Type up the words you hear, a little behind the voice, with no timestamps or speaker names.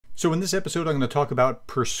So in this episode, I'm going to talk about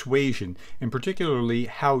persuasion, and particularly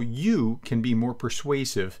how you can be more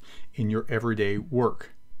persuasive in your everyday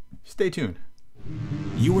work. Stay tuned.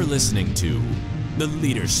 You are listening to The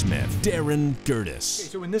Leadersmith, Darren Gerdes.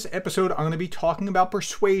 So in this episode, I'm going to be talking about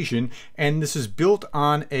persuasion, and this is built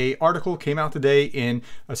on an article came out today in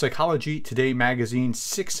Psychology Today magazine,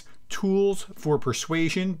 6 Tools for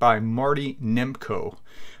Persuasion by Marty Nemko.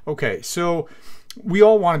 Okay, so we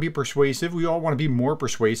all want to be persuasive. We all want to be more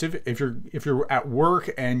persuasive. If you're at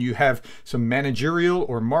work and you have some managerial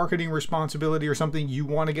or marketing responsibility or something, you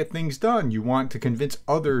want to get things done. You want to convince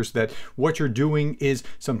others that what you're doing is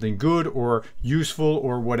something good or useful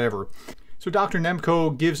or whatever. So Dr.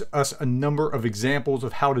 Nemko gives us a number of examples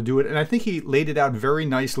of how to do it, and I think he laid it out very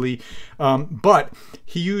nicely, but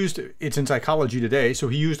he used, it's in Psychology Today, so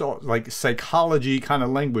he used all, like psychology kind of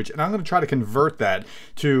language, and I'm going to try to convert that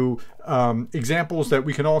to examples that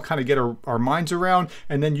we can all kind of get our minds around,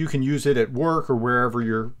 and then you can use it at work or wherever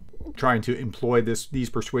you're trying to employ these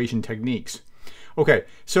persuasion techniques. Okay,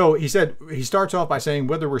 so he starts off by saying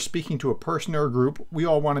whether we're speaking to a person or a group, we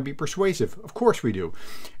all want to be persuasive. Of course we do.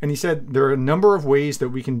 And he said there are a number of ways that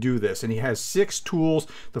we can do this. And he has 6 tools.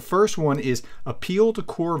 The first one is appeal to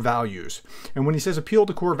core values. And when he says appeal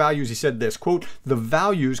to core values, he said this, quote, the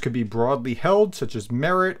values could be broadly held, such as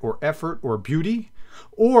merit or effort or beauty.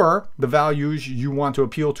 Or the values you want to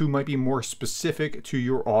appeal to might be more specific to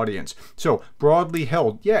your audience. So broadly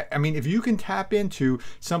held, yeah, I mean, if you can tap into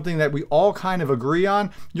something that we all kind of agree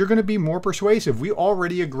on, you're going to be more persuasive. We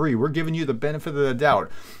already agree. We're giving you the benefit of the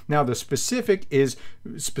doubt. Now, the specific is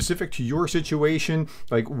specific to your situation,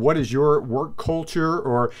 like what is your work culture,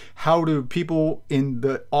 or how do people in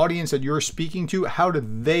the audience that you're speaking to, how do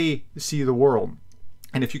they see the world?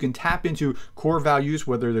 And if you can tap into core values,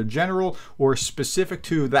 whether they're general or specific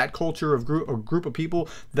to that culture of group of people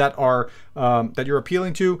that are that you're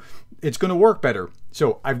appealing to, it's going to work better.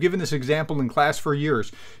 So I've given this example in class for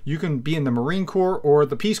years. You can be in the Marine Corps or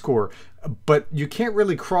the Peace Corps, but you can't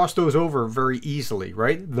really cross those over very easily,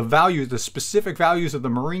 right? The values, the specific values of the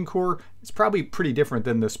Marine Corps, it's probably pretty different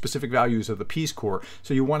than the specific values of the Peace Corps.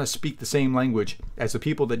 So you want to speak the same language as the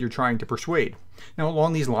people that you're trying to persuade. Now,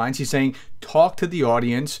 along these lines, he's saying, talk to the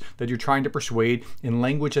audience that you're trying to persuade in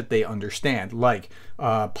language that they understand, like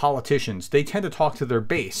politicians. They tend to talk to their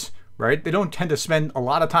base, right? They don't tend to spend a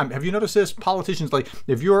lot of time. Have you noticed this? Politicians, like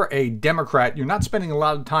if you're a Democrat, you're not spending a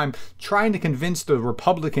lot of time trying to convince the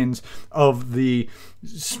Republicans of the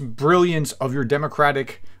brilliance of your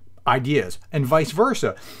Democratic ideas and vice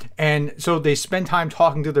versa. And so they spend time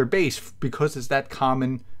talking to their base because it's that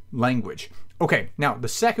common language. Okay, now the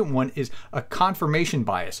second one is a confirmation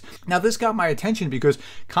bias. Now this got my attention because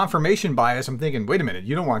confirmation bias, I'm thinking, wait a minute,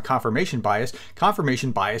 you don't want confirmation bias.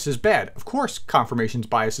 Confirmation bias is bad. Of course confirmation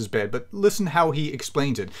bias is bad, but listen how he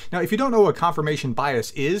explains it. Now if you don't know what confirmation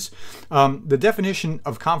bias is, the definition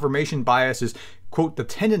of confirmation bias is, quote, the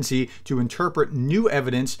tendency to interpret new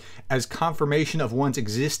evidence as confirmation of one's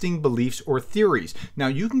existing beliefs or theories. Now,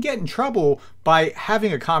 you can get in trouble by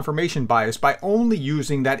having a confirmation bias by only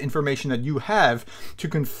using that information that you have to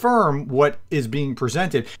confirm what is being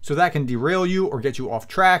presented. So that can derail you or get you off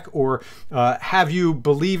track or have you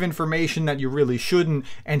believe information that you really shouldn't.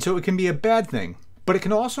 And so it can be a bad thing, but it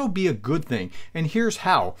can also be a good thing. And here's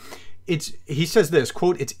how. He says this,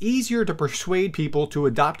 quote, it's easier to persuade people to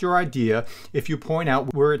adopt your idea if you point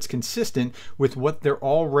out where it's consistent with what they're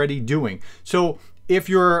already doing. So if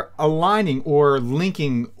you're aligning or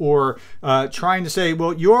linking or trying to say,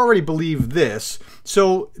 well, you already believe this,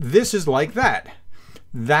 so this is like that.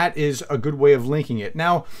 That is a good way of linking it.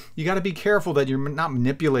 Now, you got to be careful that you're not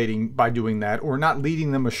manipulating by doing that or not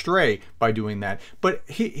leading them astray by doing that. But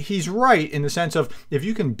he's right in the sense of if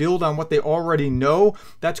you can build on what they already know,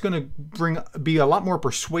 that's going to be a lot more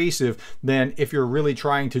persuasive than if you're really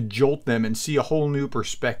trying to jolt them and see a whole new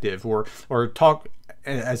perspective or talk,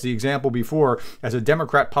 as the example before, as a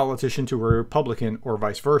Democrat politician to a Republican or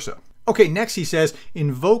vice versa. Okay, next he says,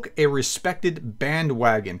 invoke a respected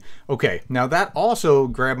bandwagon. Okay, now that also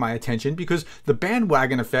grabbed my attention because the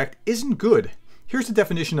bandwagon effect isn't good. Here's the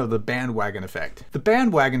definition of the bandwagon effect. The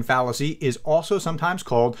bandwagon fallacy is also sometimes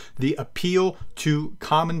called the appeal to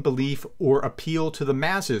common belief or appeal to the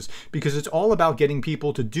masses because it's all about getting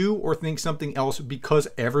people to do or think something else because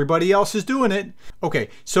everybody else is doing it. Okay,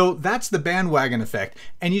 so that's the bandwagon effect,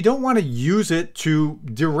 and you don't want to use it to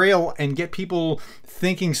derail and get people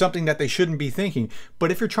thinking something that they shouldn't be thinking.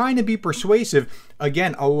 But if you're trying to be persuasive,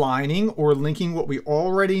 again, aligning or linking what we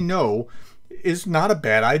already know is not a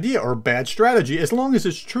bad idea or a bad strategy as long as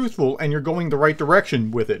it's truthful and you're going the right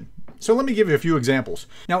direction with it. So let me give you a few examples.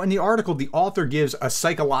 Now in the article, the author gives a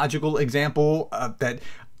psychological example that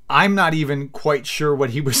I'm not even quite sure what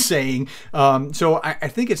he was saying. So I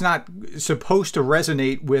think it's not supposed to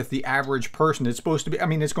resonate with the average person. It's supposed to be, I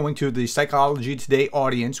mean, it's going to the Psychology Today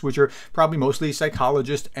audience, which are probably mostly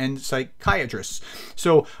psychologists and psychiatrists.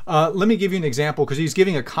 So let me give you an example, because he's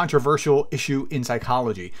giving a controversial issue in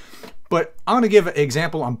psychology. But I'm going to give an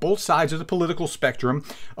example on both sides of the political spectrum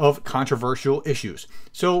of controversial issues.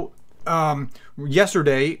 So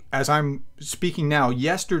yesterday, as I'm speaking now,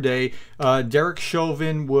 Derek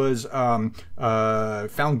Chauvin was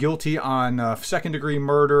found guilty on second-degree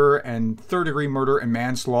murder and third-degree murder and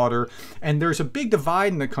manslaughter. And there's a big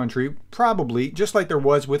divide in the country, probably just like there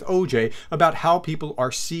was with OJ, about how people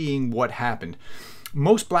are seeing what happened.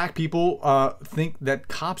 Most black people think that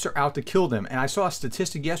cops are out to kill them. And I saw a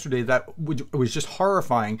statistic yesterday that was just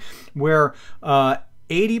horrifying, where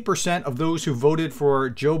 80% of those who voted for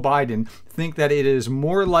Joe Biden think that it is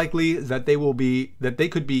more likely that they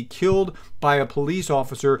could be killed by a police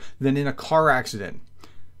officer than in a car accident.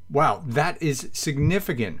 Wow, that is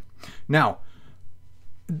significant. Now,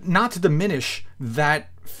 not to diminish that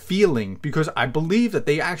feeling, because I believe that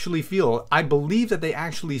they actually feel, I believe that they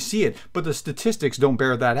actually see it, but the statistics don't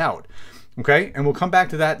bear that out. Okay, and we'll come back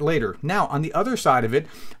to that later. Now, on the other side of it,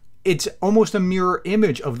 it's almost a mirror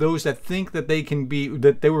image of those that think that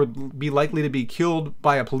they would be likely to be killed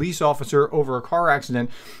by a police officer over a car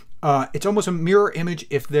accident. It's almost a mirror image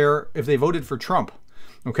if they voted for Trump.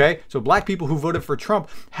 Okay, so black people who voted for Trump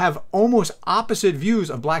have almost opposite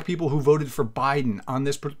views of black people who voted for Biden on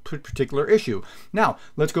this particular issue. Now,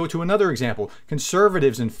 let's go to another example.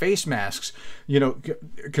 Conservatives and face masks. You know,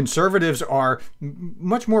 conservatives are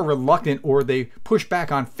much more reluctant, or they push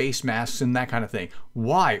back on face masks and that kind of thing.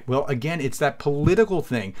 Why? Well, again, it's that political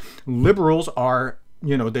thing. Liberals are,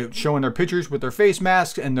 you know, they're showing their pictures with their face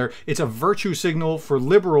masks, and it's a virtue signal for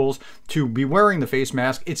liberals to be wearing the face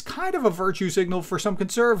mask. It's kind of a virtue signal for some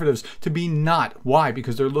conservatives to be not. Why?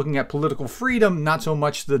 Because they're looking at political freedom, not so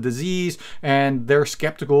much the disease, and they're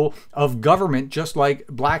skeptical of government, just like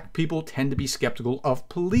black people tend to be skeptical of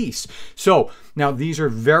police. So now these are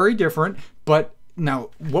very different, but now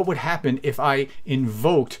what would happen if I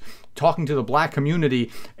invoked, talking to the black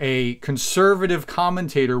community, a conservative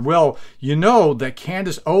commentator? Well, you know that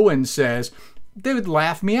Candace Owens says, they would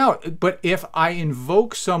laugh me out. But if I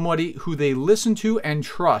invoke somebody who they listen to and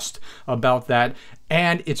trust about that,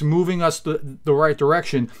 and it's moving us the right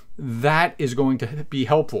direction, that is going to be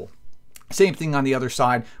helpful. Same thing on the other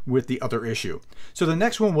side with the other issue. So the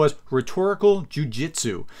next one was rhetorical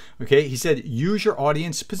jujitsu. Okay, he said, use your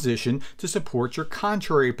audience position to support your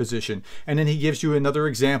contrary position. And then he gives you another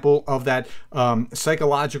example of that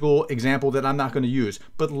psychological example that I'm not going to use.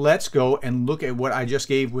 But let's go and look at what I just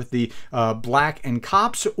gave with the black and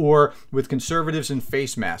cops, or with conservatives and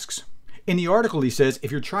face masks. In the article, he says,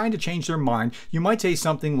 if you're trying to change their mind, you might say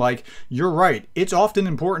something like, you're right, it's often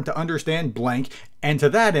important to understand blank, and to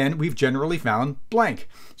that end, we've generally found blank.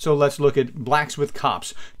 So let's look at blacks with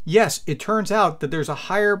cops. Yes, it turns out that there's a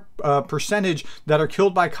higher percentage that are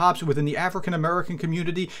killed by cops within the African American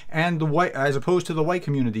community and the white, as opposed to the white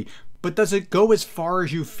community. But does it go as far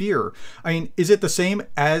as you fear? I mean, is it the same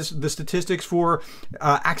as the statistics for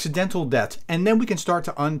accidental deaths? And then we can start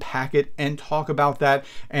to unpack it and talk about that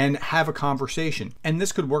and have a conversation. And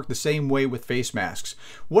this could work the same way with face masks.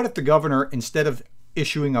 What if the governor, instead of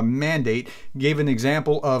issuing a mandate, gave an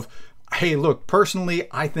example of, hey, look, personally,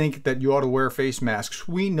 I think that you ought to wear face masks.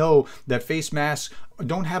 We know that face masks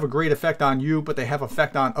don't have a great effect on you, but they have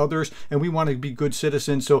effect on others, and we want to be good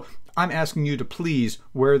citizens, so I'm asking you to please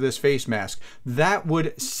wear this face mask. That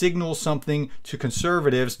would signal something to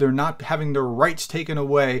conservatives. They're not having their rights taken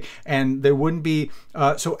away, and they wouldn't be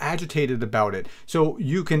so agitated about it. So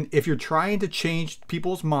you can, if you're trying to change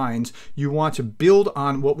people's minds, you want to build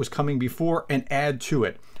on what was coming before and add to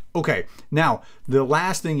it. Okay, now the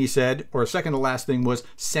last thing he said, or second to last thing, was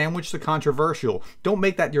sandwich the controversial. Don't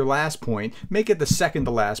make that your last point. Make it the second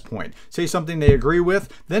to last point. Say something they agree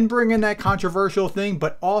with, then bring in that controversial thing,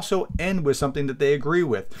 but also end with something that they agree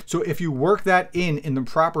with. So if you work that in the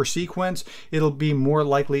proper sequence, it'll be more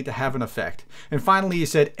likely to have an effect. And finally, he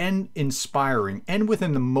said, end inspiring. End with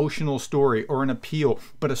an emotional story or an appeal.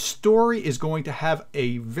 But a story is going to have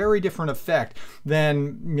a very different effect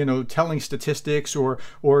than, you know, telling statistics or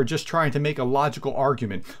just trying to make a logical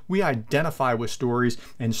argument. We identify with stories,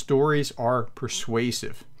 and stories are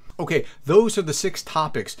persuasive. Okay, those are the 6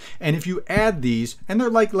 topics, and if you add these, and they're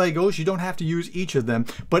like Legos, you don't have to use each of them,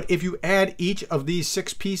 but if you add each of these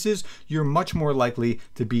 6 pieces, you're much more likely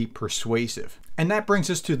to be persuasive. And that brings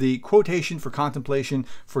us to the quotation for contemplation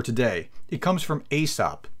for today. It comes from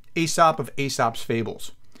Aesop of Aesop's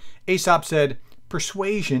Fables. Aesop said,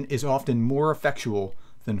 "Persuasion is often more effectual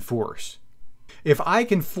than force. If I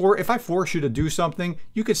force you to do something,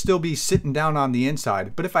 you could still be sitting down on the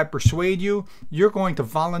inside. But if I persuade you, you're going to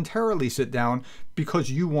voluntarily sit down because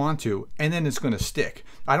you want to, and then it's going to stick.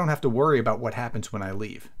 I don't have to worry about what happens when I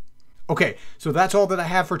leave. Okay, so that's all that I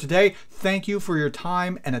have for today. Thank you for your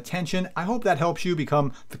time and attention. I hope that helps you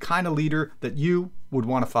become the kind of leader that you would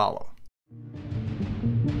want to follow.